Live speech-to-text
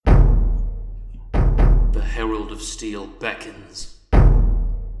Herald of Steel beckons.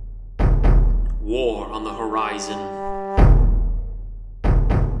 War on the horizon.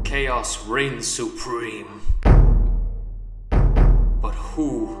 Chaos reigns supreme. But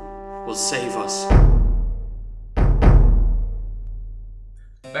who will save us?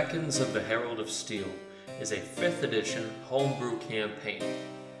 Beckons of the Herald of Steel is a 5th edition homebrew campaign.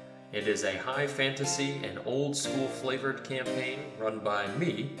 It is a high fantasy and old school flavored campaign run by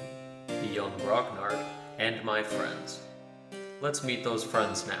me, the young Grognard, and my friends. Let's meet those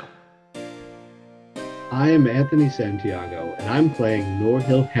friends now. I am Anthony Santiago, and I'm playing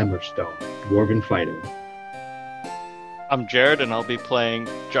Norhill Hammerstone, Dwarven Fighter. I'm Jared, and I'll be playing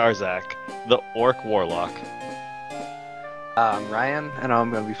Jarzak, the Orc Warlock. I'm Ryan, and I'm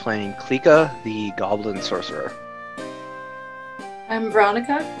going to be playing Klika, the Goblin Sorcerer. I'm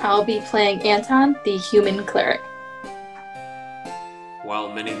Veronica. I'll be playing Anton, the Human Cleric.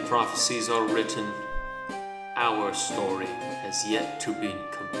 While many prophecies are written, our story has yet to be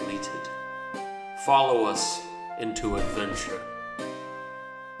completed. Follow us into adventure.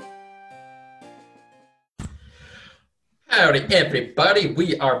 Howdy, everybody.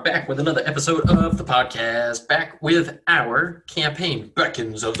 We are back with another episode of the podcast, back with our campaign,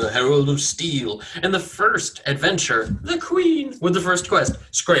 Beckons of the Herald of Steel, and the first adventure, the Queen, with the first quest,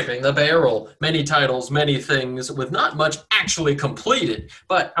 Scraping the Barrel. Many titles, many things, with not much actually completed,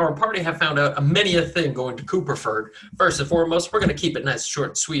 but our party have found out many a thing going to Cooperford. First and foremost, we're going to keep it nice, short,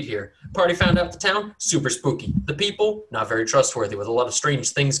 and sweet here. Party found out the town, super spooky. The people, not very trustworthy, with a lot of strange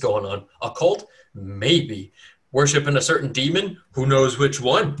things going on. A cult? Maybe. Worshipping a certain demon? Who knows which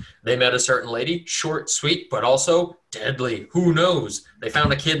one? They met a certain lady, short, sweet, but also deadly. Who knows? They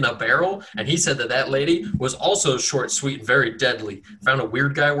found a kid in a barrel, and he said that that lady was also short, sweet, and very deadly. Found a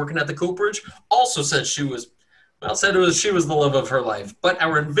weird guy working at the cooperage, also said she was the love of her life. But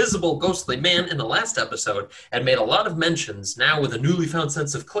our invisible ghostly man in the last episode had made a lot of mentions, now with a newly found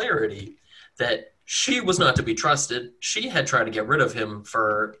sense of clarity, that she was not to be trusted. She had tried to get rid of him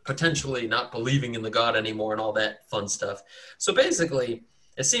for potentially not believing in the god anymore and all that fun stuff. So basically,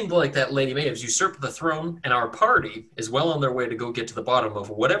 it seemed like that lady may have usurped the throne, and our party is well on their way to go get to the bottom of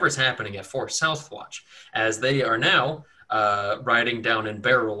whatever's happening at Fort Southwatch, as they are now riding down in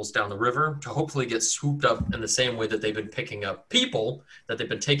barrels down the river to hopefully get swooped up in the same way that they've been picking up people that they've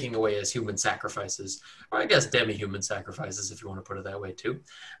been taking away as human sacrifices, or I guess demi-human sacrifices if you want to put it that way too.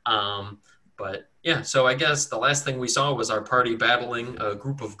 But yeah, so I guess the last thing we saw was our party battling a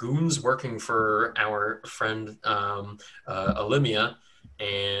group of goons working for our friend Olimia,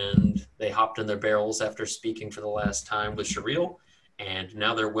 and they hopped in their barrels after speaking for the last time with Shireel, and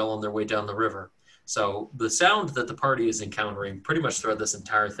now they're well on their way down the river. So the sound that the party is encountering pretty much throughout this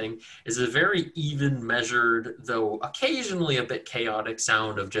entire thing is a very even, measured, though occasionally a bit chaotic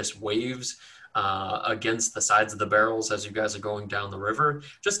sound of just waves against the sides of the barrels as you guys are going down the river.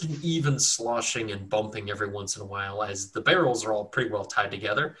 Just an even sloshing and bumping every once in a while as the barrels are all pretty well tied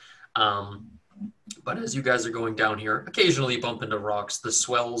together. But as you guys are going down here, occasionally you bump into rocks. The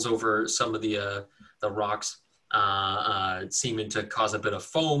swells over some of the rocks seeming to cause a bit of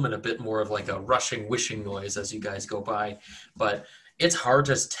foam and a bit more of like a rushing, whooshing noise as you guys go by. But it's hard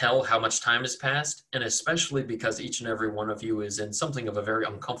to tell how much time has passed, and especially because each and every one of you is in something of a very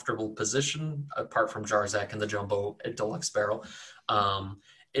uncomfortable position, apart from Jarzak and the Jumbo Deluxe Barrel.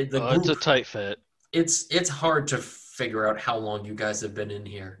 It's a tight fit. It's hard to figure out how long you guys have been in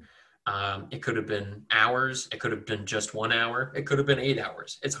here. It could have been hours. It could have been just 1 hour. It could have been 8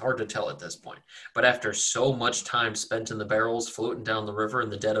 hours. It's hard to tell at this point. But after so much time spent in the barrels floating down the river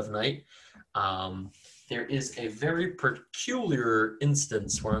in the dead of night, there is a very peculiar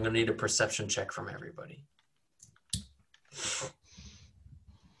instance where I'm going to need a perception check from everybody.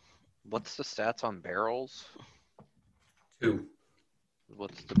 What's the stats on barrels? 2.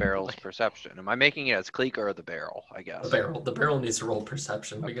 What's the barrel's perception? Am I making it as Klika or the barrel, I guess? The barrel needs to roll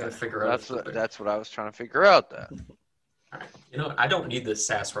perception. We got to figure out. That's what I was trying to figure out then. All right. You know what? I don't need this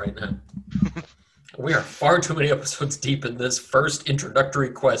sass right now. We are far too many episodes deep in this first introductory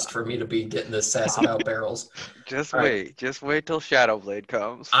quest for me to be getting this sass about barrels. Just wait. Right. Just wait till Shadowblade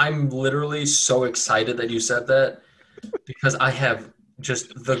comes. I'm literally so excited that you said that because I have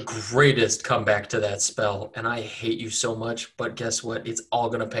just the greatest comeback to that spell, and I hate you so much, but guess what? It's all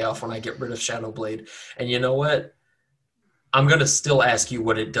going to pay off when I get rid of Shadowblade. And you know what? I'm going to still ask you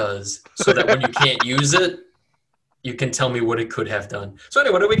what it does so that when you can't use it, you can tell me what it could have done. So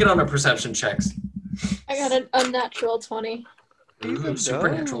anyway, what do we get on our perception checks? I got an unnatural 20. Ooh,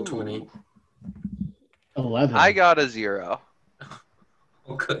 supernatural 20. 11. I got a 0.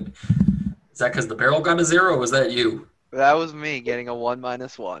 Oh, good. Is that because the barrel got a 0, or was that you? That was me getting a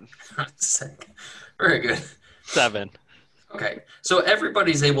 1-1. Sick. Very good. 7. Okay, so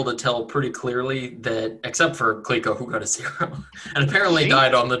everybody's able to tell pretty clearly that, except for Kliko, who got a 0, and apparently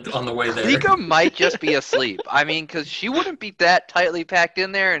died on the way there. Klika might just be asleep. I mean, because she wouldn't be that tightly packed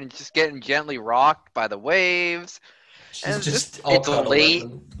in there and just getting gently rocked by the waves. She's And just it's all cuddled up late.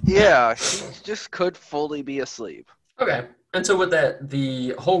 and- Yeah, she just could fully be asleep. Okay, and so with that,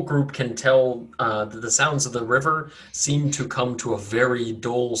 the whole group can tell that the sounds of the river seem to come to a very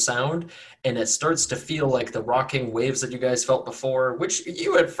dull sound, and it starts to feel like the rocking waves that you guys felt before, which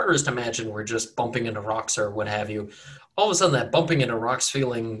you at first imagined were just bumping into rocks or what have you. All of a sudden, that bumping into rocks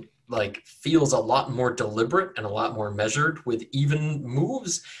feeling feels a lot more deliberate and a lot more measured with even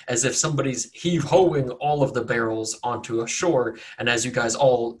moves, as if somebody's heave-hoing all of the barrels onto a shore. And as you guys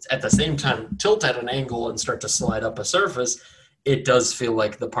all at the same time tilt at an angle and start to slide up a surface, it does feel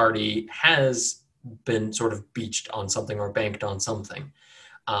like the party has been sort of beached on something or banked on something.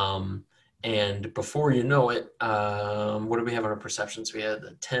 And before you know it, what do we have on our perceptions? We had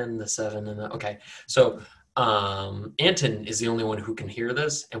the 10, the 7, and the... Okay, so Anton is the only one who can hear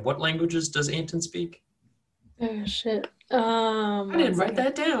this. And what languages does Anton speak? Oh shit. I didn't write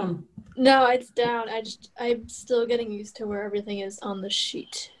that down. No, it's down. I'm still getting used to where everything is on the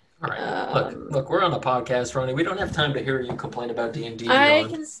sheet. All right. Look, we're on a podcast, Ronnie. We don't have time to hear you complain about D&D. I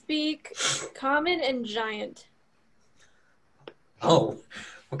can speak Common and Giant. Oh,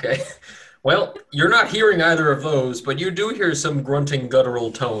 okay. Well, you're not hearing either of those, but you do hear some grunting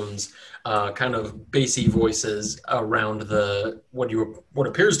guttural tones, kind of bassy voices around what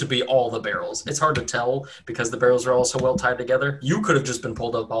appears to be all the barrels. It's hard to tell because the barrels are all so well tied together. You could have just been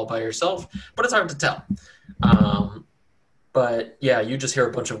pulled up all by yourself, but it's hard to tell. But yeah, you just hear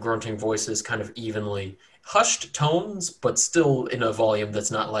a bunch of grunting voices kind of evenly. Hushed tones, but still in a volume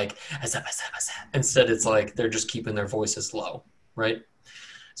that's not like, instead it's like they're just keeping their voices low, right?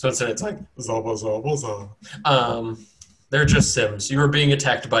 So instead it's like, zaba, zaba, zaba. They're just Sims. You were being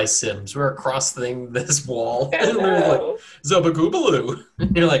attacked by Sims. We're across this wall, and they're like, zabagoobaloo.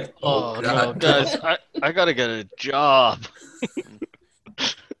 And you're like, Oh, oh no, God. guys, I gotta get a job.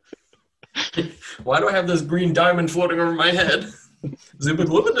 Why do I have this green diamond floating over my head?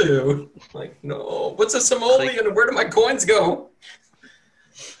 Zibagloobadoo. Like, no. What's a simoleon and where do my coins go?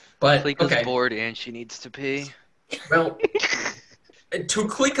 But, Klika's okay. bored and she needs to pee. Well, to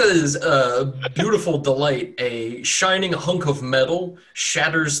Klika's beautiful delight, a shining hunk of metal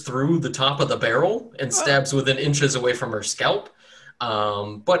shatters through the top of the barrel and stabs within inches away from her scalp,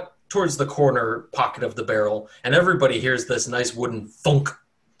 but towards the corner pocket of the barrel. And everybody hears this nice wooden thunk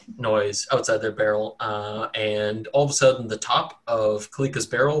noise outside their barrel, and all of a sudden the top of Klika's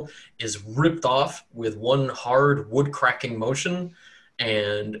barrel is ripped off with one hard wood cracking motion,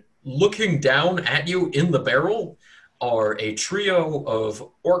 and looking down at you in the barrel are a trio of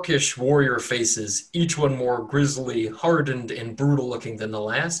orcish warrior faces, each one more grisly, hardened, and brutal looking than the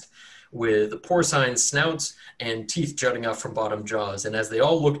last, with porcine snouts and teeth jutting out from bottom jaws. And as they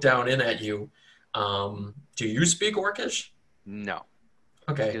all look down in at you, do you speak orcish? No.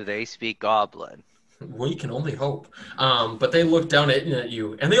 Okay. Do they speak Goblin? We can only hope. But they look down at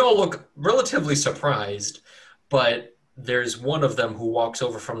you, and they all look relatively surprised, but there's one of them who walks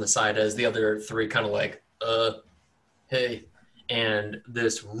over from the side as the other three kind of like, hey. And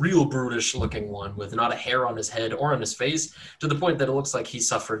this real brutish-looking one with not a hair on his head or on his face, to the point that it looks like he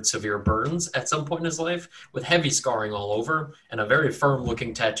suffered severe burns at some point in his life, with heavy scarring all over, and a very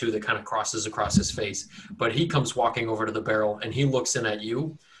firm-looking tattoo that kind of crosses across his face. But he comes walking over to the barrel, and he looks in at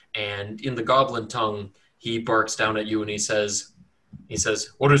you, and in the goblin tongue, he barks down at you, and he says,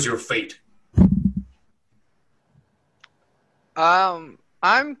 "What is your fate?" I'm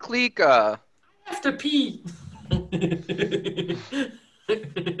Klika. I have to pee.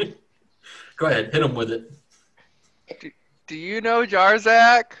 Go ahead, hit him with it. Do you know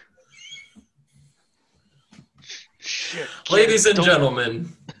Jarzak? Shit, Ladies and don't-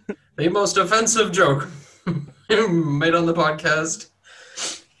 gentlemen, the most offensive joke made on the podcast.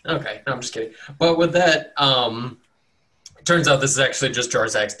 Okay, no, I'm just kidding. But with that, it turns out this is actually just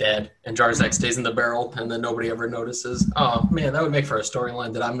Jarzak's dad, and Jarzak stays in the barrel, and then nobody ever notices. Oh, man, that would make for a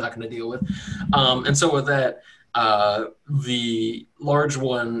storyline that I'm not going to deal with. And so with that, the large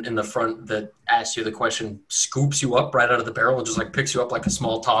one in the front that asks you the question scoops you up right out of the barrel and just like picks you up like a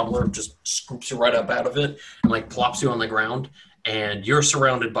small toddler, just scoops you right up out of it and like plops you on the ground. And you're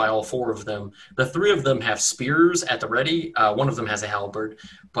surrounded by all four of them. The three of them have spears at the ready. One of them has a halberd,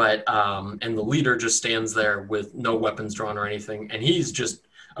 but and the leader just stands there with no weapons drawn or anything. And he's just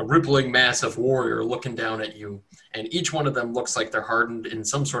a rippling mass of warrior looking down at you. And each one of them looks like they're hardened in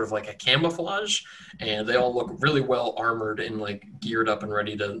some sort of like a camouflage. And they all look really well armored and like geared up and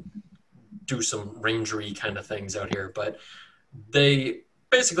ready to do some rangery kind of things out here. But they're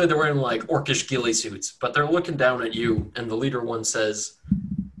wearing like orcish ghillie suits, but they're looking down at you. And the leader one says,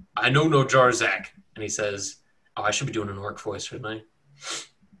 I know no Jarzak. And he says, oh, I should be doing an orc voice, shouldn't I?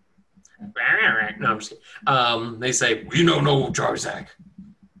 No, I'm just kidding. They say, we know no Jarzak.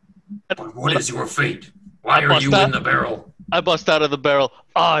 But what is your fate? Why are you in the barrel? I bust out of the barrel.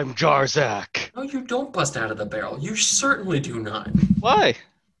 I'm Jarzak. No, you don't bust out of the barrel. You certainly do not. Why?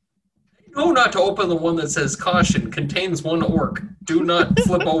 You know not to open the one that says, caution, contains one orc. Do not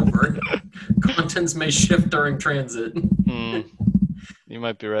flip over. Contents may shift during transit. You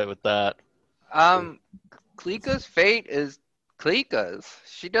might be right with that. Klika's fate is Klika's.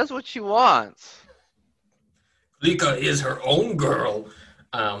 She does what she wants. Klika is her own girl.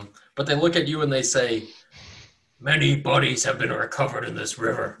 But they look at you and they say, many bodies have been recovered in this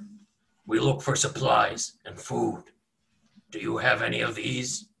river. We look for supplies and food. Do you have any of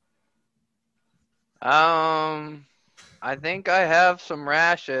these? I think I have some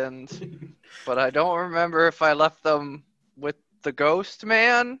rations, but I don't remember if I left them with the ghost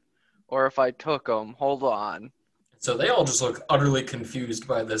man or if I took them. Hold on. So they all just look utterly confused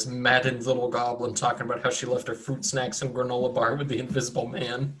by this maddened little goblin talking about how she left her fruit snacks and granola bar with the invisible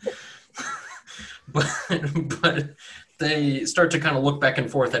man. but they start to kind of look back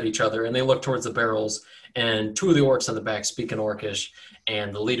and forth at each other, and they look towards the barrels, and two of the orcs in the back speak in Orcish,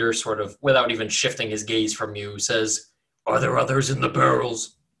 and the leader sort of, without even shifting his gaze from you, says, are there others in the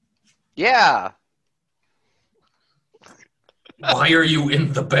barrels? Yeah. Why are you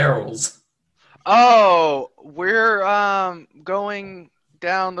in the barrels? Oh, we're going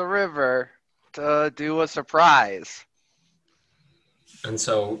down the river to do a surprise. And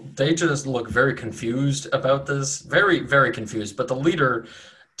so they just look very confused about this. Very, very confused. But the leader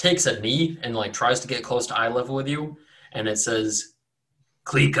takes a knee and like tries to get close to eye level with you. And it says,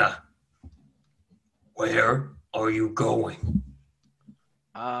 Klika, where are you going?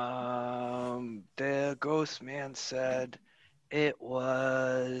 The ghost man said it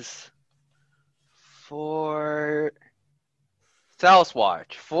was Fort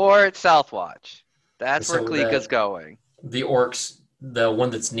Southwatch. Fort Southwatch. That's where Klika's going. The orcs, the one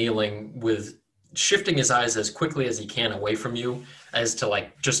that's kneeling, with shifting his eyes as quickly as he can away from you, as to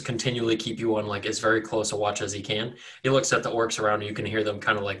like just continually keep you on like as very close a watch as he can. He looks at the orcs around, and you can hear them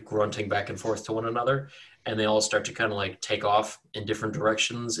kind of like grunting back and forth to one another, and they all start to kind of like take off in different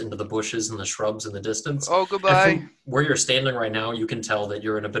directions into the bushes and the shrubs in the distance. Oh, goodbye. And from where you're standing right now, you can tell that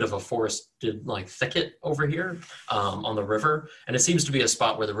you're in a bit of a forested like thicket over here on the river, and it seems to be a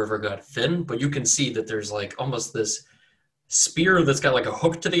spot where the river got thin, but you can see that there's like almost this spear that's got like a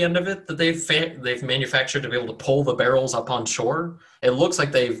hook to the end of it that they've manufactured to be able to pull the barrels up on shore. It looks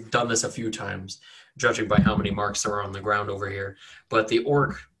like they've done this a few times, judging by how many marks there are on the ground over here. But the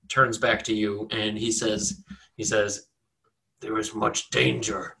orc turns back to you and he says, there is much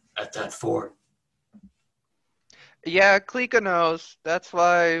danger at that fort. Yeah, Klika knows. That's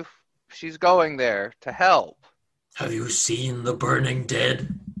why she's going there, to help. Have you seen the burning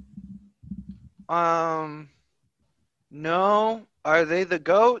dead? No. Are they the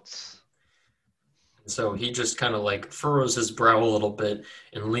goats? So he just kind of like furrows his brow a little bit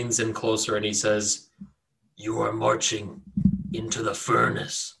and leans in closer and he says, you are marching into the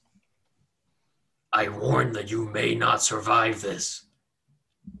furnace. I warn that you may not survive this.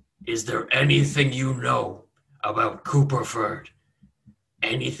 Is there anything you know about Cooperford?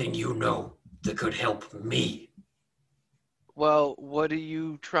 Anything you know that could help me? Well, what are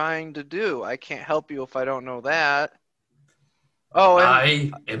you trying to do? I can't help you if I don't know that. Oh, and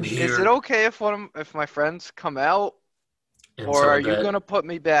I am here. is it okay if my friends come out? And Or so are you that- going to put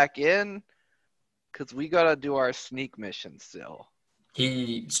me back in? Because we got to do our sneak mission still.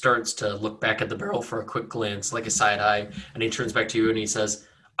 He starts to look back at the barrel for a quick glance, like a side eye, and he turns back to you and he says,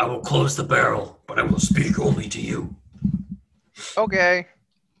 I will close the barrel, but I will speak only to you. Okay.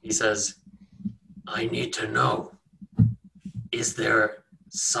 He says, I need to know, is there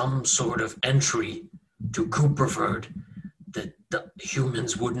some sort of entry to Cooperford that the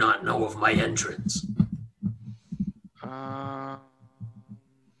humans would not know of my entrance?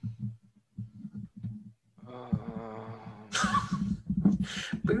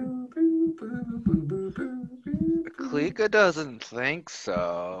 Klika doesn't think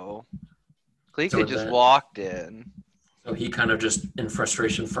so. Klika So just that- walked in. So he kind of just, in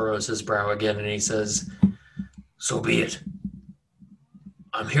frustration, furrows his brow again, and he says, so be it.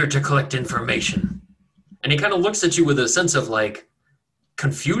 I'm here to collect information. And he kind of looks at you with a sense of, like,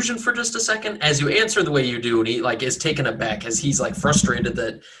 confusion for just a second as you answer the way you do, and he like is taken aback as he's like frustrated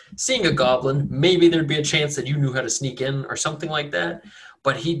that seeing a goblin, maybe there'd be a chance that you knew how to sneak in or something like that.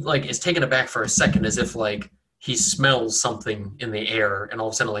 But he like is taken aback for a second as if like he smells something in the air, and all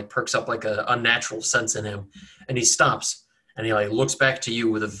of a sudden like perks up like a unnatural sense in him, and he stops and he like looks back to you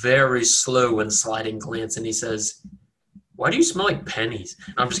with a very slow and sliding glance, and he says, "Why do you smell like pennies?"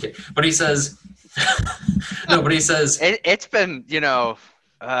 No, I'm just kidding. But he says, no, but he says, It's been,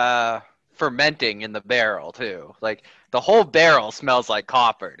 fermenting in the barrel too. Like the whole barrel smells like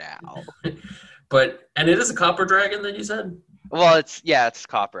copper now. and it is a copper dragon that you said? Well, it's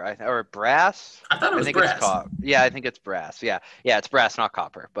copper, or brass. I thought it was think brass. It's yeah, I think it's brass. Yeah, it's brass, not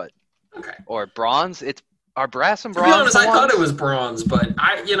copper, but Okay. or bronze. Are brass and To bronze. be honest, I ones? thought it was bronze, but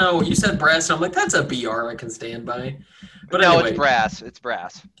you said brass, and I'm like, that's a BR I can stand by. But no, anyway, it's brass. It's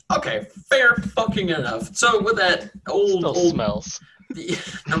brass. okay, fair fucking enough. So with that Still smells.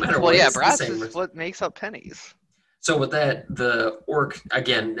 no matter Well, what, yeah, it's the brass same. is what makes up pennies. So with that, the orc,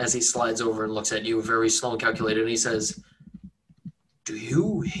 again, as he slides over and looks at you, very slow and calculated, and he says, "Do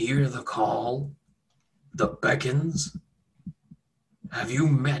you hear the call? The beckons? Have you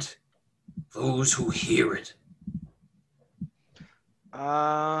met those who hear it?"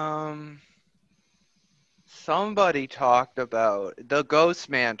 Somebody talked about, the ghost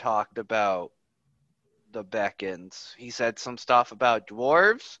man talked about the Beckons. He said some stuff about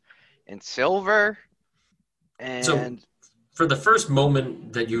dwarves and silver. And So for the first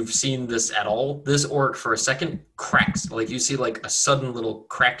moment that you've seen this at all, this orc for a second cracks. Like you see like a sudden little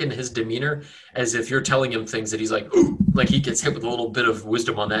crack in his demeanor, as if you're telling him things that he's like, ooh, like he gets hit with a little bit of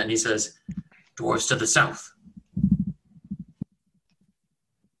wisdom on that, and he says, "Dwarves to the south."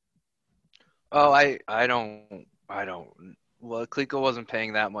 oh, I don't. Well, Kliko wasn't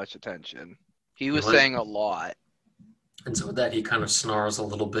paying that much attention. He was What? saying a lot. And so with that, he kind of snarls a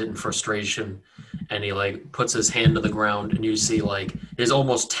little bit in frustration, and he like puts his hand to the ground, and you see like his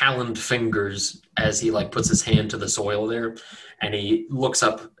almost taloned fingers as he like puts his hand to the soil there, and he looks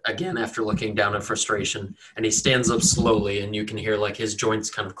up again after looking down in frustration, and he stands up slowly, and you can hear like his joints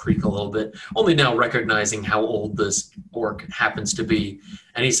kind of creak a little bit, only now recognizing how old this orc happens to be,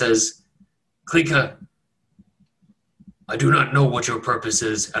 and he says, "Klika, I do not know what your purpose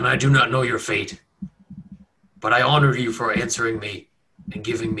is, and I do not know your fate. But I honor you for answering me and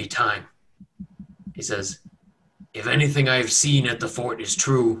giving me time." He says, "If anything I have seen at the fort is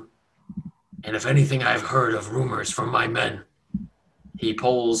true, and if anything I have heard of rumors from my men," he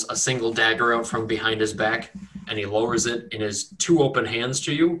pulls a single dagger out from behind his back, and he lowers it in his two open hands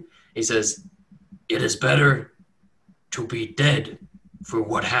to you. He says, "It is better to be dead for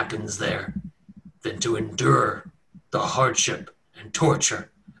what happens there than to endure the hardship and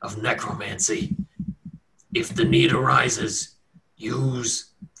torture of necromancy. If the need arises,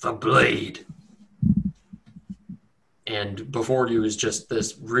 use the blade." And before you is just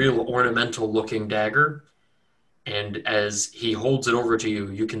this real ornamental looking dagger. And as he holds it over to you,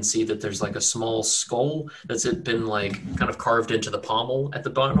 you can see that there's like a small skull that's been like kind of carved into the pommel at the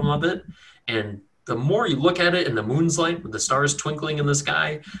bottom of it. And the more you look at it in the moon's light with the stars twinkling in the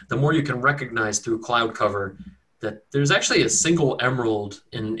sky, the more you can recognize through cloud cover that there's actually a single emerald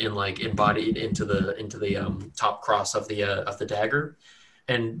in like embodied into the top cross of the dagger.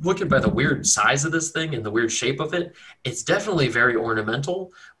 And looking by the weird size of this thing and the weird shape of it, it's definitely very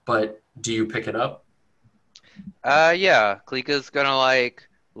ornamental. But do you pick it up? Yeah. Klika's gonna like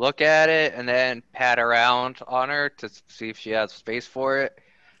look at it and then pat around on her to see if she has space for it.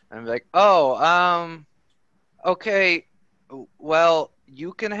 And be like, "Oh, okay. Well,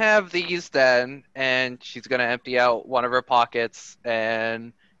 you can have these then." And she's gonna empty out one of her pockets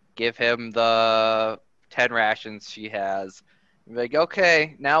and give him the 10 rations she has. And be like,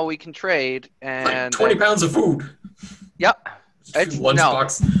 "Okay, now we can trade." And Like 20 pounds of food. Yep. It's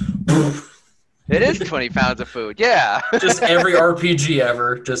Lunchbox. It is 20 pounds of food. Yeah. Just every RPG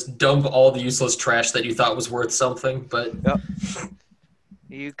ever. Just dump all the useless trash that you thought was worth something. But Yep.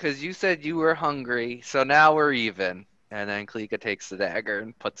 Because you said you were hungry, so now we're even. And then Klika takes the dagger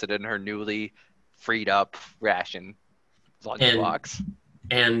and puts it in her newly freed up ration lunchbox.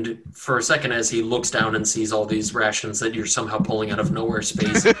 And for a second, as he looks down and sees all these rations that you're somehow pulling out of nowhere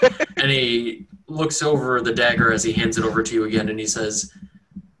space, and he looks over the dagger as he hands it over to you again, and he says,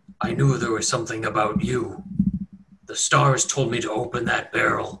 "I knew there was something about you. The stars told me to open that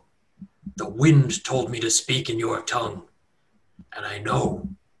barrel. The wind told me to speak in your tongue. And I know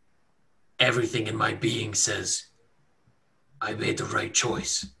everything in my being says I made the right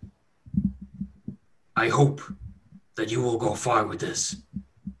choice. I hope that you will go far with this.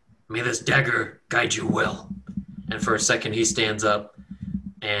 May this dagger guide you well." And for a second, he stands up,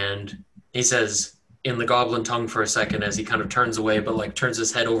 And he says in the goblin tongue for a second as he kind of turns away, but like turns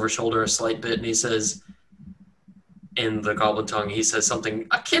his head over shoulder a slight bit, and he says in the goblin tongue, he says something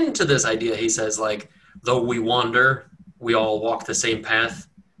akin to this idea. He says, like, though we wander, we all walk the same path,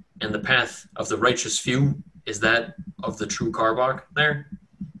 and the path of the righteous few is that of the true Karbach there.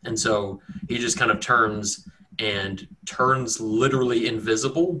 And so he just kind of turns literally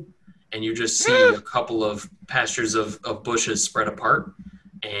invisible, and you just see a couple of pastures of bushes spread apart.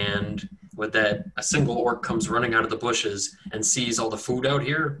 And with that, a single orc comes running out of the bushes and sees all the food out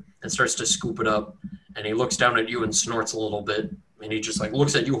here and starts to scoop it up. And he looks down at you and snorts a little bit. And he just like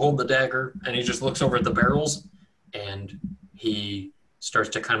looks at you hold the dagger, and he just looks over at the barrels, and he starts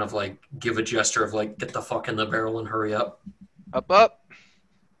to kind of like give a gesture of like, get the fuck in the barrel and hurry up. Up.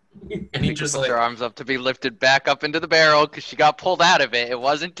 And he just puts like her arms up to be lifted back up into the barrel because she got pulled out of it. It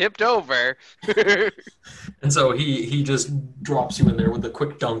wasn't tipped over. And so he just drops you in there with a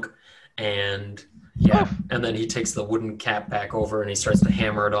quick dunk, and and then he takes the wooden cap back over and he starts to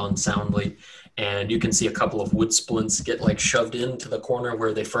hammer it on soundly, and you can see a couple of wood splints get like shoved into the corner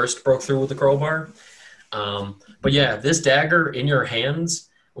where they first broke through with the crowbar. But yeah, this dagger in your hands,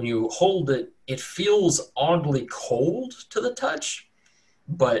 when you hold it, it feels oddly cold to the touch,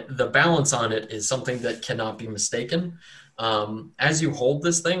 but the balance on it is something that cannot be mistaken. As you hold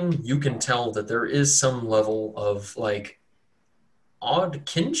this thing, you can tell that there is some level of like odd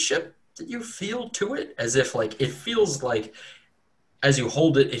kinship that you feel to it, as if like it feels like as you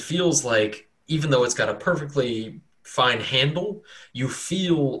hold it, it feels like even though it's got a perfectly fine handle, you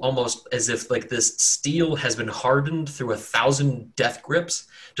feel almost as if like this steel has been hardened through 1,000 death grips,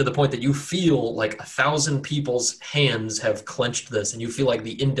 to the point that you feel like 1,000 people's hands have clenched this, and you feel like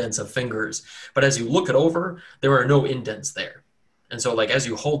the indents of fingers. But as you look it over, there are no indents there. And so like as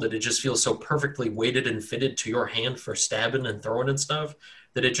you hold it, it just feels so perfectly weighted and fitted to your hand for stabbing and throwing and stuff,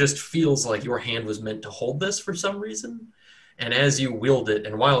 that it just feels like your hand was meant to hold this for some reason. And as you wield it,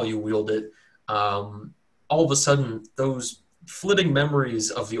 and while you wield it, all of a sudden, those flitting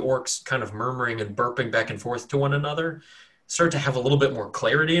memories of the orcs kind of murmuring and burping back and forth to one another start to have a little bit more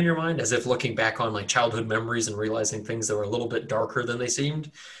clarity in your mind, as if looking back on like childhood memories and realizing things that were a little bit darker than they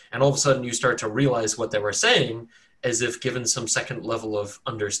seemed. And all of a sudden, you start to realize what they were saying, as if given some second level of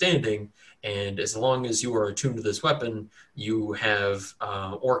understanding. And as long as you are attuned to this weapon, you have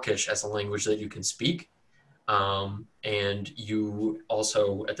Orcish as a language that you can speak. And you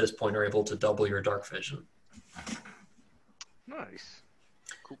also, at this point, are able to double your dark vision. Nice.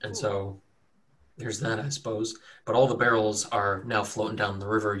 Cool. And so there's that, I suppose. But all the barrels are now floating down the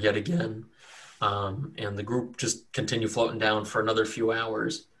river yet again. And the group just continue floating down for another few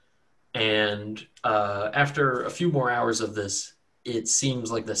hours. And after a few more hours of this, it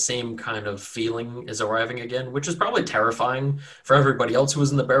seems like the same kind of feeling is arriving again, which is probably terrifying for everybody else who was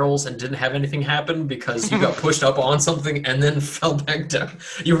in the barrels and didn't have anything happen, because you got pushed up on something and then fell back down.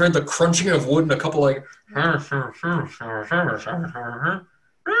 You heard the crunching of wood and a couple like, like,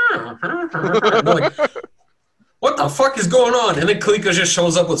 what the fuck is going on? And then Kalika just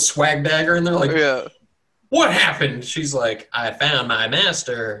shows up with Swag Dagger, and they're like, Yeah. What happened? She's like, I found my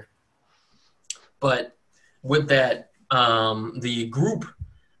master. But with that, the group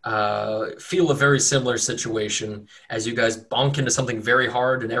feel a very similar situation as you guys bonk into something very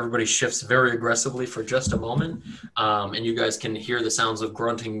hard, and everybody shifts very aggressively for just a moment. And you guys can hear the sounds of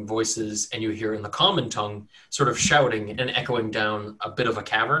grunting voices, and you hear in the common tongue sort of shouting and echoing down a bit of a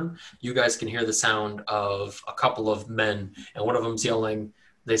cavern. You guys can hear the sound of a couple of men, and one of them's yelling.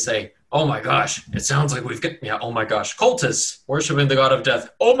 They say, oh my gosh, it sounds like we've got, oh my gosh, cultists worshiping the god of death.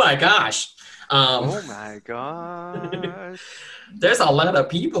 Oh my gosh. Oh my gosh. There's a lot of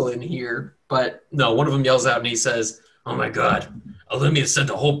people in here. But no, one of them yells out and he says, oh my god, Olympia sent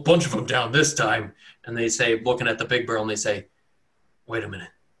a whole bunch of them down this time. And they say, looking at the big barrel, and they say, wait a minute.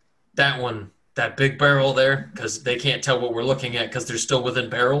 That one, that big barrel there, because they can't tell what we're looking at because they're still within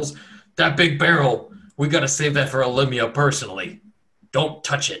barrels. That big barrel, we got to save that for Olympia personally. Don't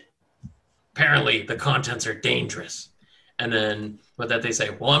touch it. Apparently, the contents are dangerous. And then with that, they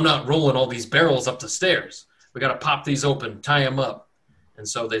say, well, I'm not rolling all these barrels up the stairs. We got to pop these open, tie them up. And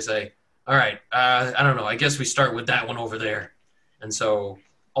so they say, all right, I don't know. I guess we start with that one over there. And so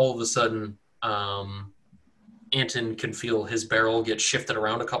all of a sudden, Anton can feel his barrel get shifted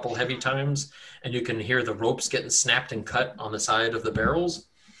around a couple heavy times, and you can hear the ropes getting snapped and cut on the side of the barrels.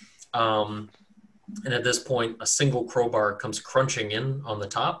 And at this point, a single crowbar comes crunching in on the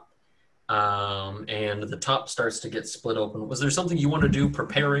top. And the top starts to get split open. Was there something you want to do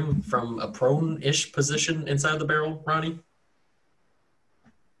preparing from a prone-ish position inside the barrel, Ronnie?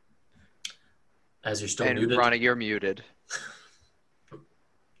 As you're still muted. Ronnie, you're muted.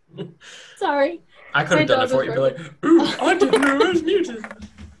 Sorry. I could have My done it dog for you. was Be like, ooh, I didn't know I was muted.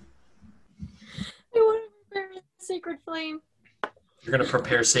 I want to prepare a sacred flame. You're going to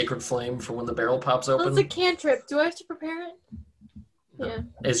prepare Sacred Flame for when the barrel pops Well, open? it's a cantrip. Do I have to prepare it? No. Yeah.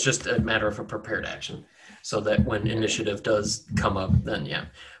 It's just a matter of a prepared action. So that when initiative does come up, then yeah.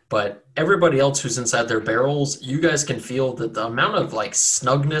 But everybody else who's inside their barrels, you guys can feel that the amount of like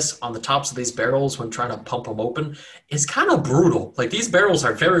snugness on the tops of these barrels when trying to pump them open is kind of brutal. Like these barrels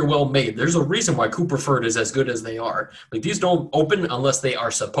are very well made. There's a reason why Cooperford is as good as they are. Like these don't open unless they are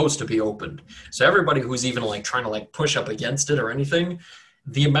supposed to be opened. So everybody who's even like trying to like push up against it or anything,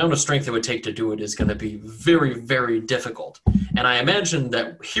 the amount of strength it would take to do it is going to be very, very difficult. And I imagine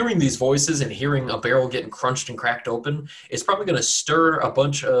that hearing these voices and hearing a barrel getting crunched and cracked open is probably going to stir a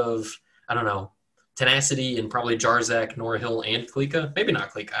bunch of, I don't know, tenacity in probably Jarzak, Norhill, and Klika. Maybe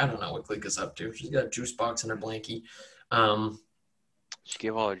not Klika. I don't know what Klika's up to. She's got a juice box in her blankie. She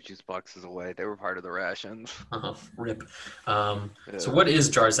gave all her juice boxes away. They were part of the rations. Rip. Yeah. So what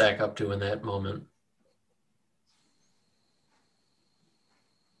is Jarzak up to in that moment?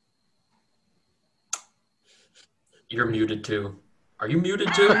 You're muted too. Are you muted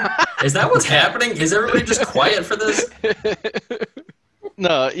too? Is that what's happening? Is everybody just quiet for this?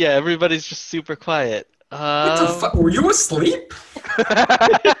 No, yeah, everybody's just super quiet. What the fuck? Were you asleep?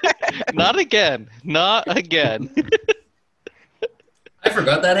 Not again. Not again. I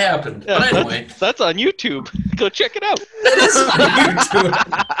forgot that happened. Yeah, But anyway, that's on YouTube. Go check it out. that is on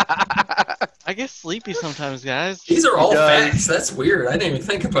YouTube. I get sleepy sometimes, guys. These are all He does. facts. That's weird. I didn't even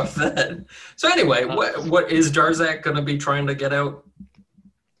think about that. So anyway, what is Jarzak going to be trying to get out?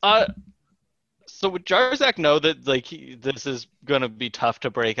 So would Jarzak know that like this is gonna be tough to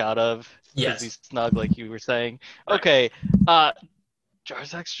break out of? Yes. Because he's snug, like you were saying. Right. Okay.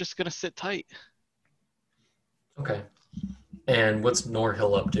 Jarzak's just gonna sit tight. Okay. And what's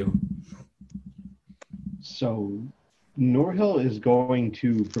Norhill up to? So Norhill is going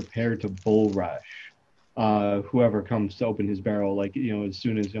to prepare to bull rush whoever comes to open his barrel. Like, as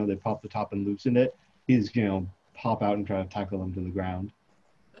soon as, they pop the top and loosen it, he's, pop out and try to tackle them to the ground.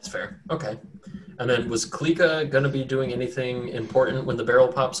 That's fair. Okay. And then was Klika going to be doing anything important when the barrel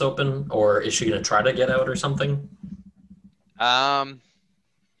pops open? Or is she going to try to get out or something? No.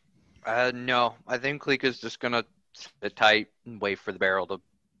 I think Klika's just gonna sit tight and wait for the barrel to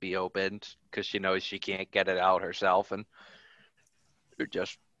be opened because she knows she can't get it out herself, and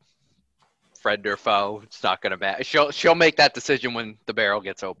just friend or foe, it's not gonna matter. She'll make that decision when the barrel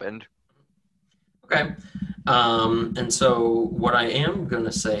gets opened. Okay. And so what I am going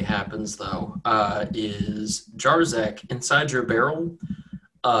to say happens, though, is Jarzak, inside your barrel,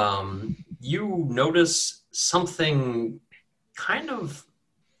 you notice something kind of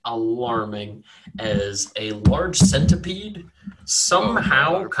alarming as a large centipede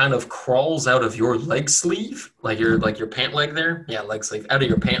somehow kind of crawls out of your leg sleeve, like your pant leg there. Yeah, leg sleeve, out of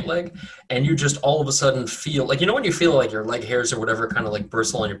your pant leg. And you just all of a sudden feel like, when you feel like your leg hairs or whatever kind of like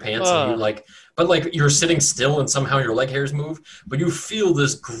bristle on your pants and you like, but like you're sitting still and somehow your leg hairs move, but you feel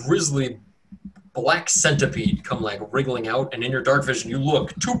this grisly black centipede come like wriggling out, and in your dark vision you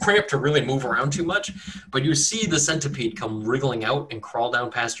look too cramped to really move around too much, but you see the centipede come wriggling out and crawl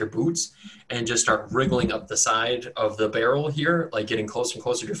down past your boots and just start wriggling up the side of the barrel here, like getting closer and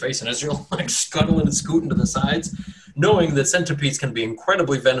closer to your face. And as you're like scuttling and scooting to the sides, knowing that centipedes can be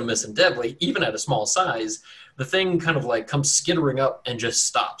incredibly venomous and deadly even at a small size, the thing kind of like comes skittering up and just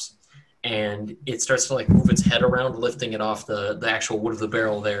stops, and it starts to like move its head around, lifting it off the actual wood of the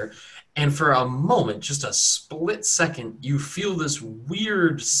barrel there. And for a moment, just a split second, you feel this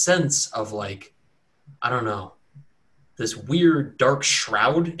weird sense of like, I don't know, this weird dark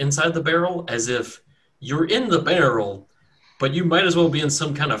shroud inside the barrel, as if you're in the barrel, but you might as well be in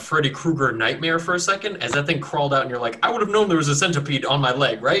some kind of Freddy Krueger nightmare for a second, as that thing crawled out and you're like, I would have known there was a centipede on my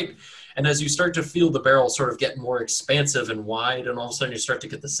leg, right? And as you start to feel the barrel sort of get more expansive and wide, and all of a sudden you start to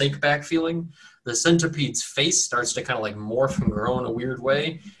get the sink back feeling, the centipede's face starts to kind of like morph and grow in a weird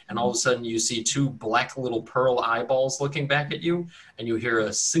way. And all of a sudden you see two black little pearl eyeballs looking back at you, and you hear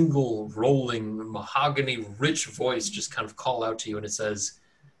a single rolling mahogany rich voice just kind of call out to you, and it says,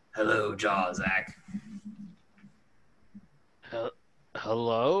 "Hello, Jarzak."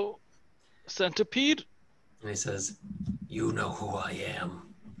 Hello, centipede? And he says, "You know who I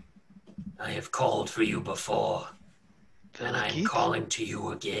am. I have called for you before, and I am calling to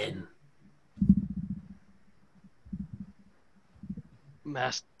you again."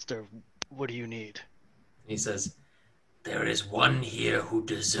 Master, what do you need? He says, "There is one here who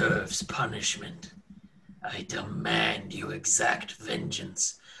deserves punishment. I demand you exact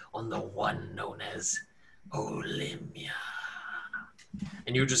vengeance on the one known as Olimia."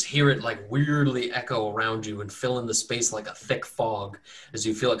 and you just hear it like weirdly echo around you and fill in the space like a thick fog as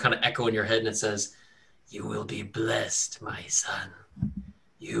you feel it kind of echo in your head, and it says, "You will be blessed, my son.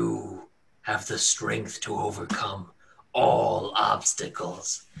 You have the strength to overcome all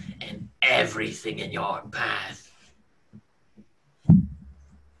obstacles and everything in your path."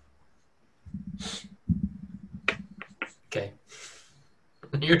 Okay.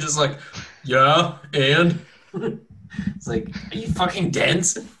 You're just like, yeah, and? It's like, are you fucking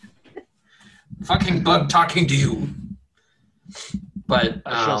dense? Fucking bug talking to you. But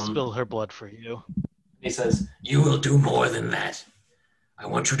I shall spill her blood for you. he says, "You will do more than that. I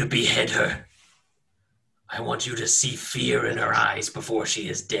want you to behead her. I want you to see fear in her eyes before she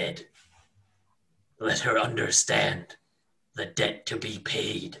is dead. Let her understand the debt to be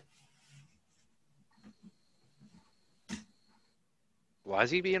paid." Why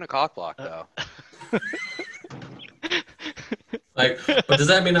is he being a cockblock, though? Like, but does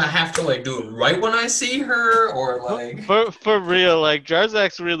that mean I have to like do it right when I see her, or like? For real, like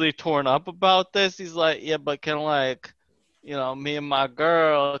Jarzak's really torn up about this. He's like, yeah, but can like, me and my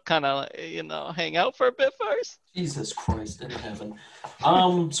girl kind of, hang out for a bit first? Jesus Christ in heaven.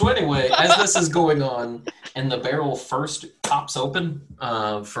 So anyway, as this is going on, and the barrel first pops open,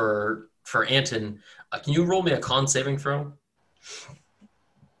 for Anton, can you roll me a con saving throw?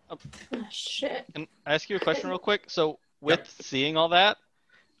 Oh, shit. Can I ask you a question real quick? So with seeing all that,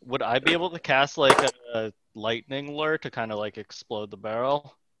 would I be able to cast like a lightning lure to kind of like explode the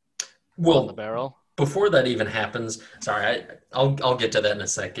barrel? On the barrel? Before that even happens, sorry, I'll get to that in a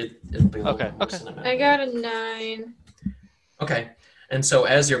sec. It'll be a little bit more cinematic. I got a 9. Okay. And so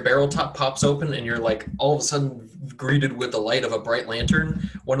as your barrel top pops open and you're like all of a sudden greeted with the light of a bright lantern,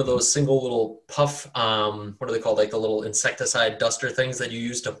 one of those single little puff, what are they called? Like the little insecticide duster things that you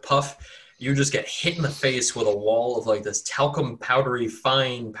use to puff. You just get hit in the face with a wall of like this talcum powdery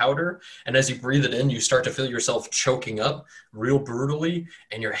fine powder. And as you breathe it in, you start to feel yourself choking up real brutally.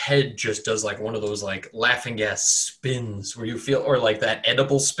 And your head just does like one of those like laughing gas spins where you feel, or like that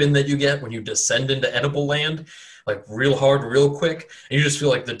edible spin that you get when you descend into edible land, like real hard, real quick. And you just feel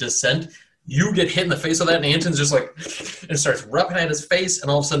like the descent. You get hit in the face with that, and Anton's just like, and starts rubbing at his face,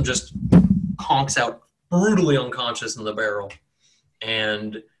 and all of a sudden just conks out brutally unconscious in the barrel.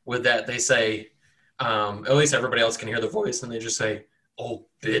 And with that, they say, at least everybody else can hear the voice, and they just say, "Oh,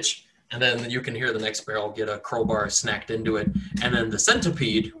 bitch." And then you can hear the next barrel get a crowbar snacked into it. And then the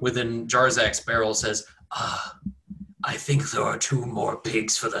centipede within Jarzak's barrel says, "I think there are 2 more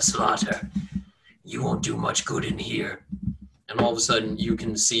pigs for the slaughter. You won't do much good in here." And all of a sudden, you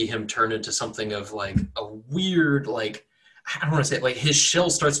can see him turn into something of like a weird, like, I don't want to say it, like his shell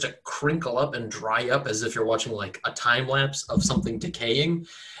starts to crinkle up and dry up as if you're watching like a time lapse of something decaying.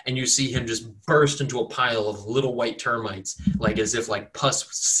 And you see him just burst into a pile of little white termites, like as if like pus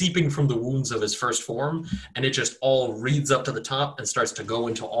seeping from the wounds of his first form. And it just all reads up to the top and starts to go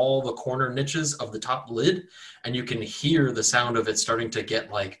into all the corner niches of the top lid. And you can hear the sound of it starting to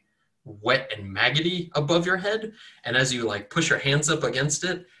get like wet and maggoty above your head. And as you like push your hands up against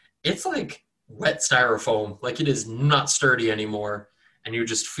it, it's like wet styrofoam. Like it is not sturdy anymore. And you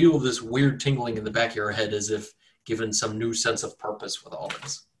just feel this weird tingling in the back of your head as if given some new sense of purpose with all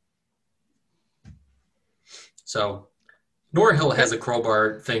this. So Norhill has a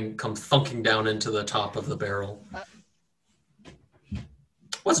crowbar thing come thunking down into the top of the barrel.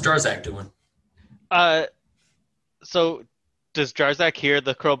 What's Jarzak doing? So does Jarzak hear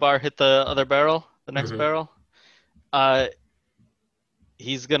the crowbar hit the other barrel, the next barrel?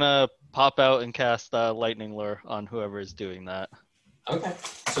 He's gonna pop out and cast lightning lure on whoever is doing that. Okay.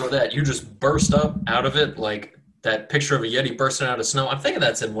 So that you just burst up out of it like that picture of a Yeti bursting out of snow. I'm thinking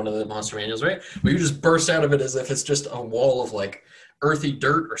that's in one of the monster manuals, right? But you just burst out of it as if it's just a wall of like earthy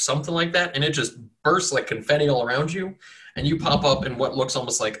dirt or something like that, and it just bursts like confetti all around you. And you pop up in what looks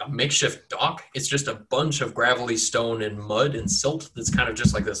almost like a makeshift dock. It's just a bunch of gravelly stone and mud and silt that's kind of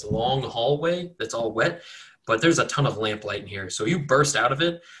just like this long hallway that's all wet. But there's a ton of lamplight in here. So you burst out of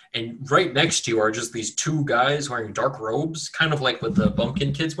it, and right next to you are just these 2 guys wearing dark robes, kind of like what the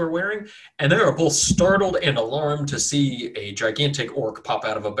Bumpkin kids were wearing. And they are both startled and alarmed to see a gigantic orc pop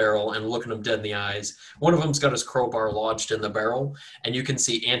out of a barrel and looking them dead in the eyes. One of them's got his crowbar lodged in the barrel, and you can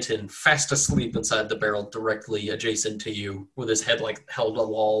see Anton fast asleep inside the barrel directly adjacent to you, with his head like held a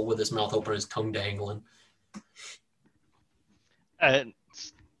wall, with his mouth open, his tongue dangling.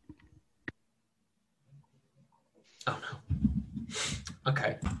 Oh no.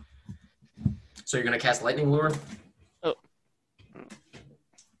 Okay. So you're gonna cast lightning lure? Oh.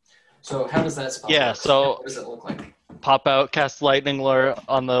 So how does that spell? Yeah, work? so What does it look like? Pop out, cast lightning lure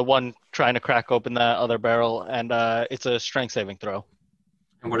on the one trying to crack open that other barrel, and it's a strength saving throw.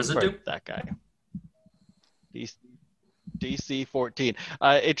 And what does it For do? that guy. DC 14.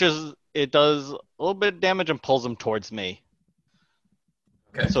 It does a little bit of damage and pulls him towards me.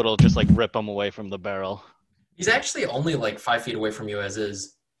 Okay. So it'll just like rip him away from the barrel. He's actually only like 5 feet away from you as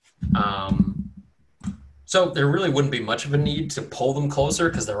is. So there really wouldn't be much of a need to pull them closer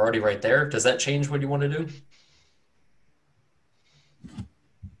because they're already right there. Does that change what you want to do?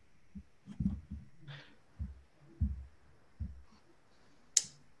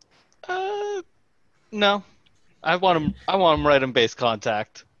 No. I want him right in base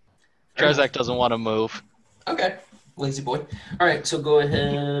contact. Fair enough. Jarzak doesn't want to move. Okay. Lazy boy. All right, so go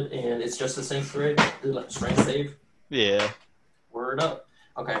ahead and it's just the same strength save. Yeah. Word up.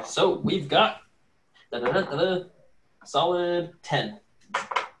 Okay, so we've got solid 10.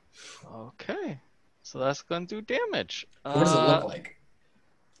 Okay. So that's going to do damage. What does it look like?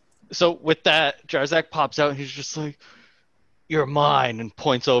 So with that, Jarzak pops out and he's just like, "You're mine," and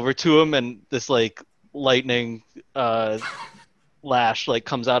points over to him, and this like lightning lash like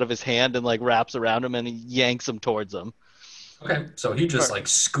comes out of his hand and like wraps around him and he yanks him towards him. Okay, so he just like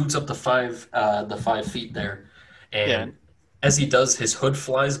scoots up the 5 feet there, and Yeah. as he does, his hood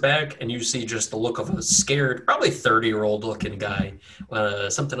flies back, and you see just the look of a scared, probably 30-year-old looking guy,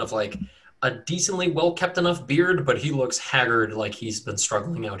 something of like a decently well kept enough beard, but he looks haggard, like he's been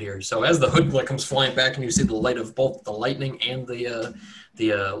struggling out here. So as the hood like comes flying back, and you see the light of both the lightning and the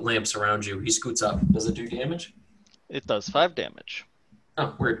lamps around you, he scoots up. Does it do damage? It does 5 damage.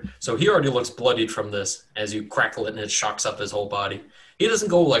 Oh, weird. So he already looks bloodied from this as you crackle it and it shocks up his whole body. He doesn't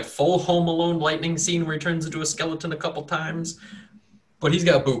go like full Home Alone lightning scene where he turns into a skeleton a couple times, but he's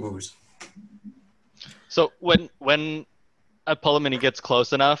got boo-boos. So when I pull him and he gets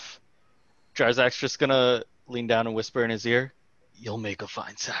close enough, Jarzak's just gonna lean down and whisper in his ear, "You'll make a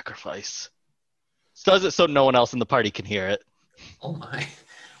fine sacrifice." Does it so no one else in the party can hear it. Oh my.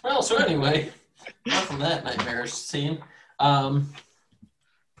 Well, so anyway, not from that nightmarish scene. So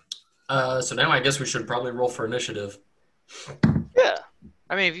now I guess we should probably roll for initiative. Yeah.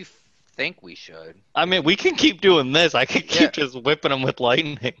 I mean, if you think we should. I mean, we can keep doing this. I can keep just whipping him with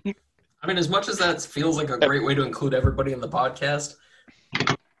lightning. I mean, as much as that feels like a great way to include everybody in the podcast.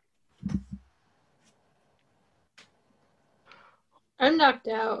 I'm knocked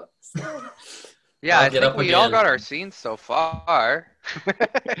out. So. Yeah, I'll I get think up we all again. got our scenes so far.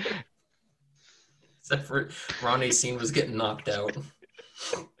 Except for Ronnie's scene was getting knocked out.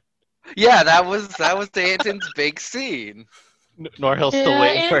 Yeah, that was Danton's big scene. Norhill's still Yeah,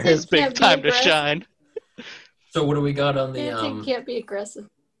 waiting for Anson his big can't be time to aggressive. shine. So what do we got on the Dancing can't be aggressive.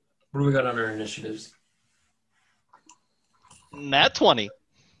 what do we got on our initiatives? Nat 20.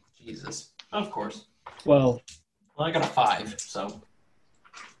 Jesus. Of course. Well, Well, I got a 5, so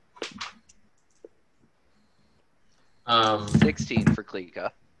 16 for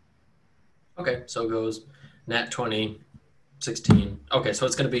Klika. okay, so it goes Nat 20, 16. Okay, so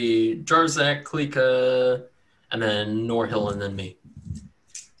it's going to be Jarzak, Klika, and then Norhill, and then me.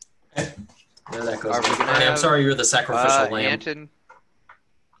 Okay. There that goes. Are we gonna Ronnie, I'm have, sorry you're the sacrificial lamb. Anton,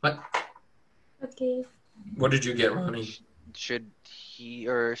 What? Okay. What did you get, Ronnie? should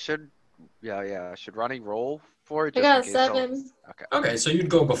Ronnie roll for it? I just got in a case 7. Okay. Okay, so you'd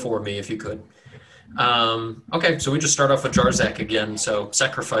go before me if you could. Okay, so we just start off with Jarzak again. So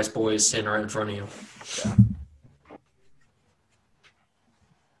sacrifice boys stand right in front of you. Yeah.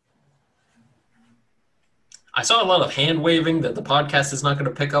 I saw a lot of hand waving that the podcast is not going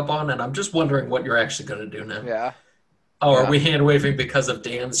to pick up on, and I'm just wondering what you're actually going to do now. Yeah. Oh, Yeah. are we hand waving because of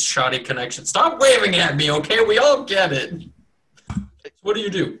Dan's shoddy connection? Stop waving at me, okay? We all get it. What do you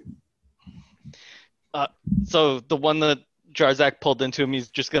do? So the one that Jarzak pulled into him, he's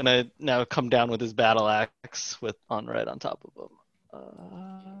just gonna now come down with his battle axe right on top of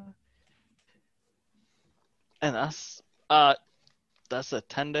him. And that's a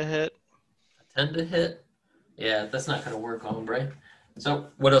 10 to hit. 10 to hit? Yeah, that's not going to work, hombre. So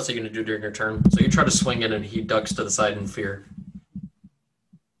what else are you going to do during your turn? So you try to swing in, and he ducks to the side in fear.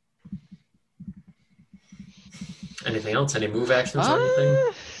 Anything else? Any move actions or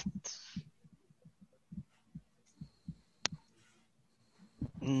anything?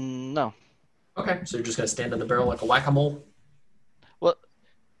 No. Okay, so you're just going to stand in the barrel like a whack-a-mole? Well,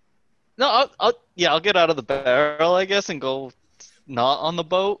 no. I'll get out of the barrel, I guess, and go not on the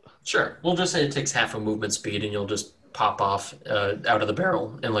boat. Sure. We'll just say it takes half a movement speed, and you'll just pop off out of the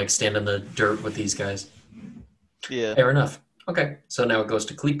barrel and like stand in the dirt with these guys. Yeah. Fair enough. Okay, so now it goes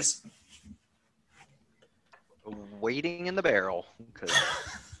to Cleeks. Waiting in the barrel. 'Cause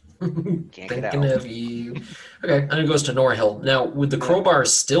Can't get Thinking out. of you. Okay, and it goes to Norhill. Now, with the crowbar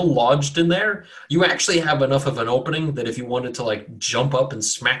still lodged in there, you actually have enough of an opening that if you wanted to like jump up and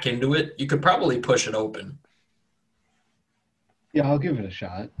smack into it, you could probably push it open. Yeah, I'll give it a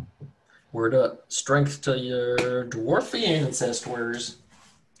shot. Word up. Strength to your dwarfy ancestors.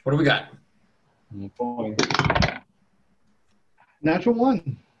 What do we got? Oh, boy. Natural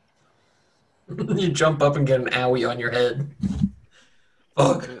 1. You jump up and get an owie on your head.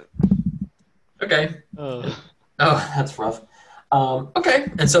 Fuck. Okay. Ugh. Oh, that's rough. Okay,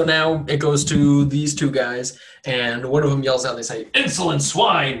 and so now it goes to these two guys, and one of them yells out, they say, "Insolent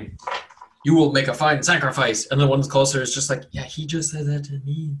swine! You will make a fine sacrifice." And the one closer is just like, "Yeah, he just said that to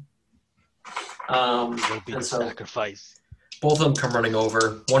me." It'll be And the so sacrifice. both of them come running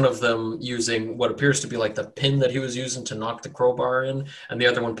over, one of them using what appears to be like the pin that he was using to knock the crowbar in, and the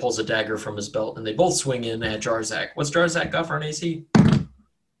other one pulls a dagger from his belt, and they both swing in at Jarzak. What's Jarzak got for an AC?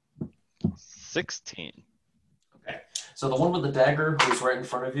 16. Okay. So the one with the dagger, who's right in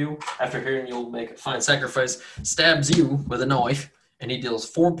front of you, after hearing you'll make a fine sacrifice, stabs you with a knife, and he deals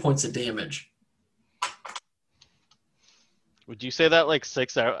 4 points of damage. Would you say that like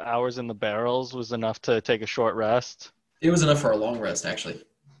 6 hours in the barrels was enough to take a short rest? It was enough for a long rest, actually.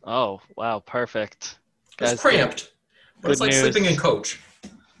 Oh, wow, perfect. It's Guys, cramped, but good it's like news. sleeping in coach.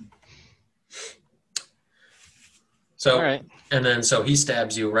 So, All right. and then so he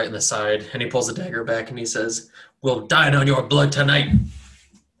stabs you right in the side, and he pulls the dagger back, and he says, "We'll dine on your blood tonight,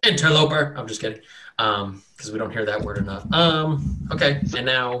 interloper." I'm just kidding, because we don't hear that word enough. Okay, and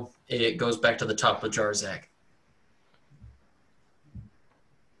now it goes back to the top with Jarzak.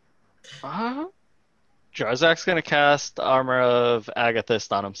 Jarzak's going to cast Armor of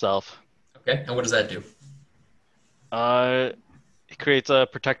Agathist on himself. Okay, and what does that do? It creates a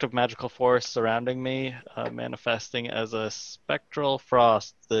protective magical force surrounding me, manifesting as a spectral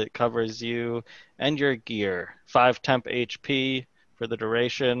frost that covers you and your gear. 5 temp HP for the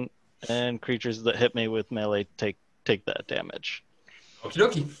duration, and creatures that hit me with melee take that damage. Okie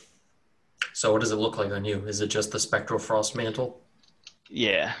dokie. So what does it look like on you? Is it just the spectral frost mantle?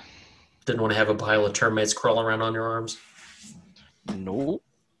 Yeah. Didn't want to have a pile of termites crawl around on your arms? Nope.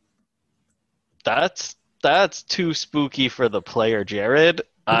 That's too spooky for the player, Jared.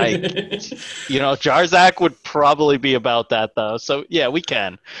 Jarzak would probably be about that though. So yeah, we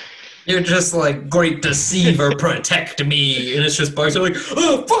can. You're just like, "Great deceiver, protect me," and it's just bugs are like,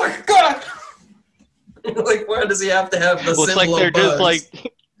 "Oh fuck, God!" Like, why does he have to have the Looks symbol like they're of bugs? just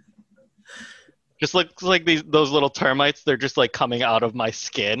like, just looks like those little termites. They're just like coming out of my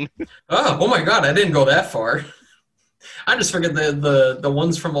skin. Oh my God, I didn't go that far. I just figured the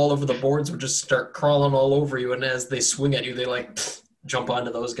ones from all over the boards would just start crawling all over you, and as they swing at you, they like jump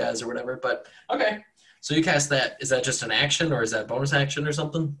onto those guys or whatever. But okay, so you cast that. Is that just an action, or is that bonus action or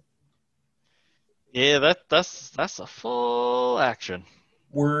something? Yeah, that's a full action.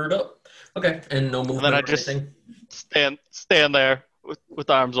 Word up. Okay, and no movement And then I or just anything? stand there with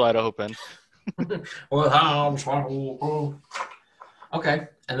arms wide open. Well, arms wide open. Okay,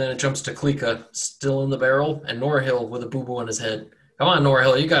 and then it jumps to Klika, still in the barrel, and Norhill with a boo-boo on his head. Come on,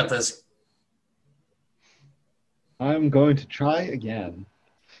 Norhill, you got this. I'm going to try again.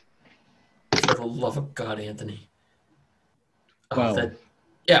 For the love of God, Anthony. Oh, Well,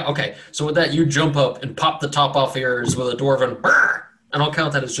 yeah, okay. So with that, you jump up and pop the top off ears with a dwarven brrr, and I'll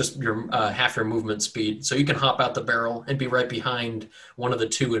count that as just your half your movement speed. So you can hop out the barrel and be right behind one of the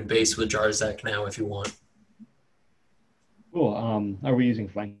two in base with Jarzak now if you want. cool. Are we using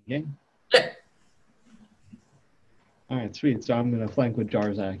flanking? Yeah. All right, sweet. So I'm going to flank with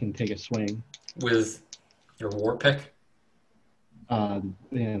Jarzak and take a swing. With your war pick? And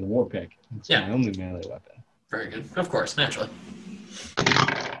the war pick. It's Yeah. my only melee weapon. Very good. Of course, naturally.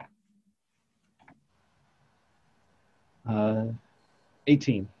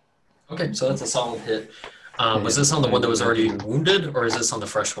 18. Okay, so that's a solid hit. Was this on the one that was already wounded, or is this on the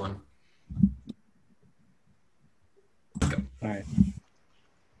fresh one? All right.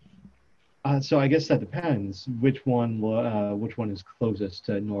 So I guess that depends. Which one is closest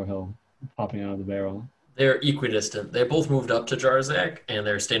to Norhill popping out of the barrel? They're equidistant. They both moved up to Jarzak, and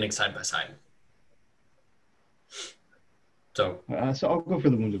they're standing side by side. So I'll go for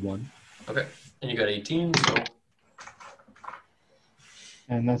the wounded one. okay, and you got 18. So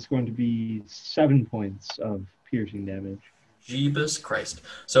And that's going to be 7 points of piercing damage. Jeebus Christ.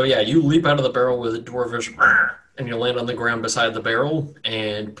 So yeah, you leap out of the barrel with a dwarvish, and you land on the ground beside the barrel,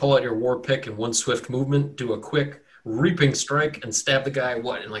 and pull out your war pick in one swift movement, do a quick reaping strike, and stab the guy,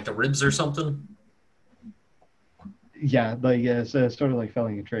 what, in like the ribs or something? Yeah, like it's sort of like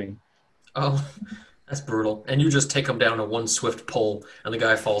felling a tree. Oh, That's brutal. And you just take him down in one swift pull, and the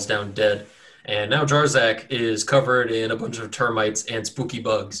guy falls down dead. And now Jarzak is covered in a bunch of termites and spooky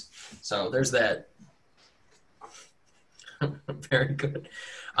bugs. So there's that. Very good.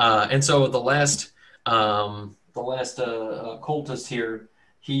 And so the last cultist here,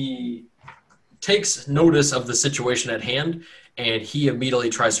 he takes notice of the situation at hand, and he immediately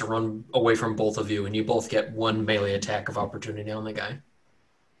tries to run away from both of you, and you both get one melee attack of opportunity on the guy.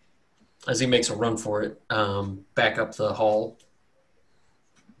 As he makes a run for it, back up the hall.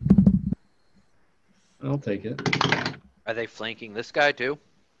 I'll take it. Are they flanking this guy too?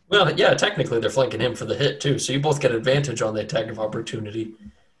 Well, yeah, technically they're flanking him for the hit, too, so you both get advantage on the attack of opportunity.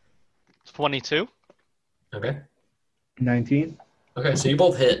 22. Okay. 19. Okay, so you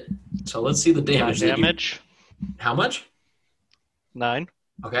both hit. So let's see the damage. 9 damage. How much? 9.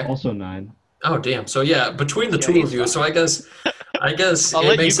 Okay. Also 9. Oh, damn. So, yeah, between the Yeah, two he's of you, fine. so I guess I'll it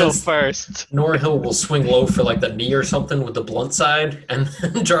let you makes go sense. first. Norhill will swing low for, like, the knee or something with the blunt side, and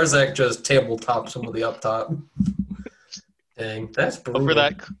Jarzak just tabletops him with the up top. Dang, that's brutal.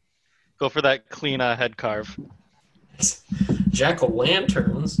 Go for that clean head carve.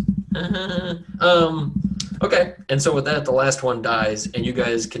 Jack-o'-lanterns. Okay, and so with that, the last one dies, and you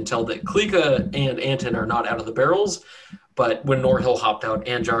guys can tell that Klika and Anton are not out of the barrels, but when Norhill hopped out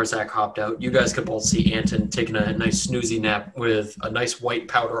and Jarzak hopped out, you guys could both see Anton taking a nice snoozy nap with a nice white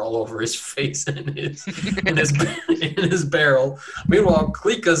powder all over his face and in his barrel. Meanwhile,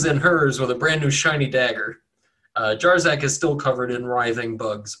 Klika's in hers with a brand new shiny dagger. Jarzak is still covered in writhing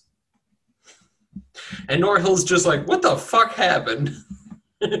bugs. And Norhill's just like, what the fuck happened?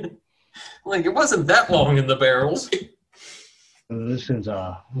 Like, it wasn't that long in the barrels. This is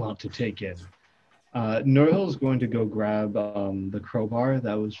a lot to take in. Norhill's going to go grab the crowbar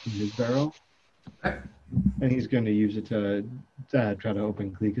that was from his barrel. Okay. And he's going to use it to try to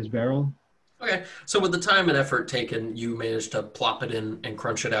open Klika's barrel. Okay, so with the time and effort taken, you managed to plop it in and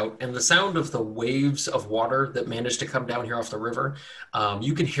crunch it out. And the sound of the waves of water that managed to come down here off the river,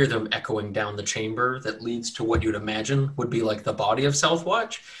 you can hear them echoing down the chamber that leads to what you'd imagine would be like the body of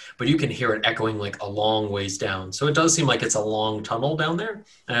Southwatch, but you can hear it echoing like a long ways down. So it does seem like it's a long tunnel down there.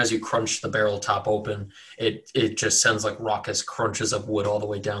 And as you crunch the barrel top open, it just sends like raucous crunches of wood all the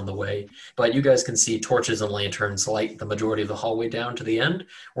way down the way. But you guys can see torches and lanterns light the majority of the hallway down to the end,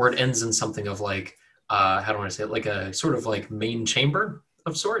 where it ends in something of like, how do I say it, like a sort of like main chamber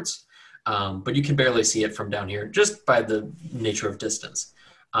of sorts. But you can barely see it from down here just by the nature of distance.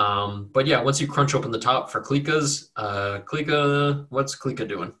 But yeah, once you crunch open the top for Klika's, what's Klika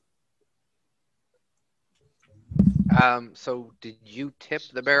doing? So did you tip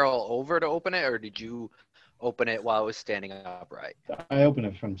the barrel over to open it, or did you open it while it was standing upright? I open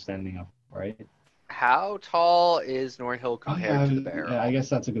it from standing up, right? How tall is Norhill compared to the barrel? Yeah, I guess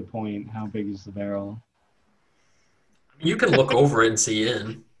that's a good point. How big is the barrel? You can look over it and see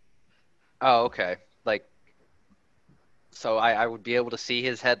in. Oh, okay. Like, so I would be able to see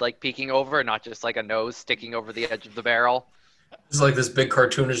his head like peeking over, and not just like a nose sticking over the edge of the barrel. It's like this big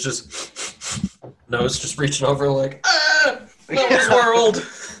cartoon is just nose just reaching over like, Noah's World.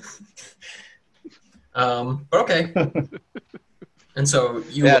 But okay. And so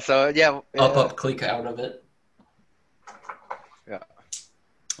you up Klika out of it. Yeah.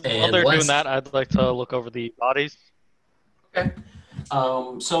 And While they're doing that, I'd like to look over the bodies. Okay.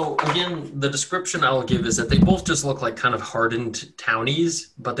 So again, the description I'll give is that they both just look like kind of hardened townies,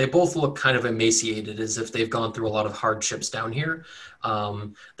 but they both look kind of emaciated, as if they've gone through a lot of hardships down here.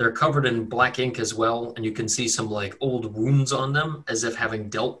 They're covered in black ink as well, and you can see some like old wounds on them, as if having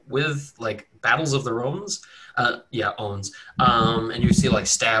dealt with like battles of their own. And you see like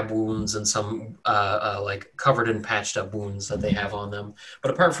stab wounds and some like covered and patched up wounds that they have on them.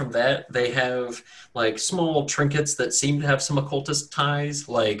 But apart from that, they have like small trinkets that seem to have some occultist ties,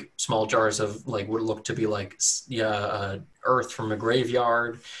 like small jars of like what look to be like earth from a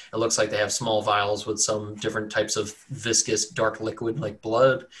graveyard. It looks like they have small vials with some different types of viscous dark liquid like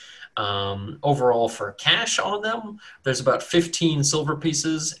blood. Overall for cash on them, there's about 15 silver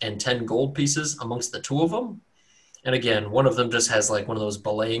pieces and 10 gold pieces amongst the two of them. And again, one of them just has like one of those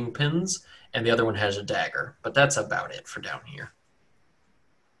belaying pins, and the other one has a dagger. But that's about it for down here.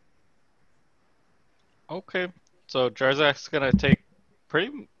 Okay, so Jarzak's gonna take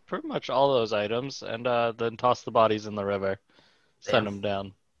pretty much all those items and then toss the bodies in the river, send them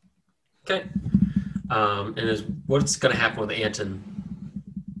down. Okay. And what's gonna happen with Anton?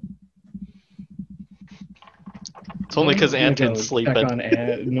 It's only because Anton's sleeping.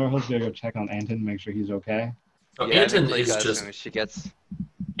 Norhill's gonna go check on Anton, make sure he's okay. So Yeah, Anton Klika, is as just soon as she gets.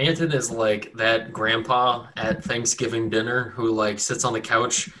 Anton is like that grandpa at Thanksgiving dinner who like sits on the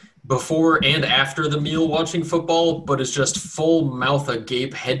couch before and after the meal watching football, but is just full mouth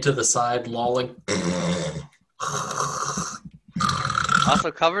agape, head to the side, lolling. Also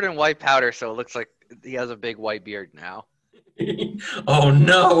covered in white powder, so it looks like he has a big white beard now. Oh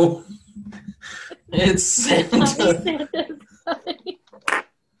no! It's Santa. Santa's coming.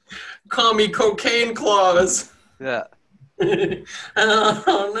 Call me cocaine claws. Yeah.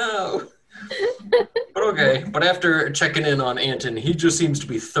 Oh no. But okay, but after checking in on Anton, he just seems to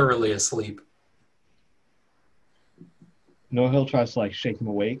be thoroughly asleep. Norhill tries to like shake him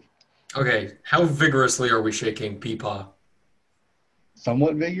awake, Okay, how vigorously are we shaking Peepaw?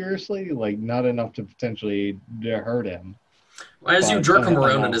 somewhat vigorously, like not enough to potentially hurt him. As you But, jerk him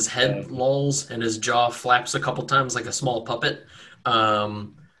around and enough his head to- lolls and his jaw flaps a couple times like a small puppet,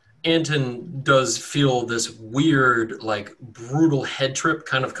 Anton does feel this weird, like, brutal head trip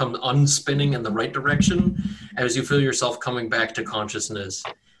kind of come unspinning in the right direction as you feel yourself coming back to consciousness.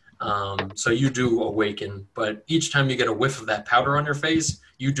 So you do awaken, but each time you get a whiff of that powder on your face,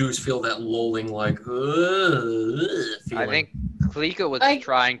 you do feel that lolling, like, feeling. I think Klika was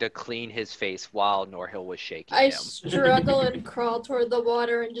trying to clean his face while Norhill was shaking I him. struggle and crawl toward the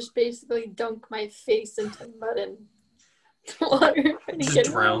water and just basically dunk my face into mud and water.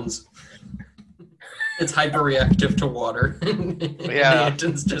 Just drowns. It's hyperreactive to water. Yeah.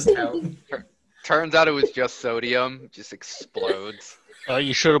 Anton's just out. Turns out it was just sodium. Just explodes.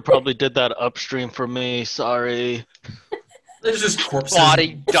 You should have probably did that upstream for me. Sorry. There's just corpses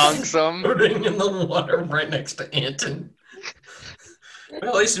Body dunks him. floating in the water right next to Anton. Well,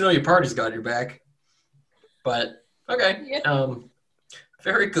 at least you know your party's got your back. But, okay. Yeah.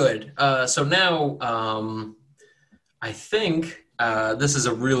 Very good. So now, I think this is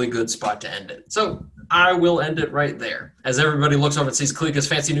a really good spot to end it. So I will end it right there. As everybody looks over and sees Klika's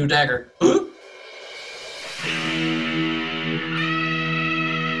fancy new dagger.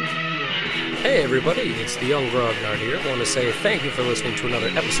 Hey everybody, it's the Young Grognard here. I want to say thank you for listening to another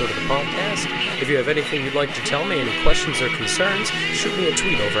episode of the podcast. If you have anything you'd like to tell me, any questions or concerns, shoot me a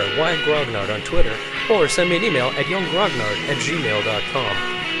tweet over at YGrognard on Twitter, or send me an email at younggrognard@gmail.com.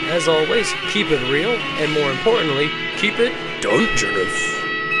 As always, keep it real, and more importantly, keep it dungeness.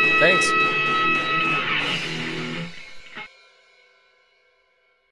 Thanks.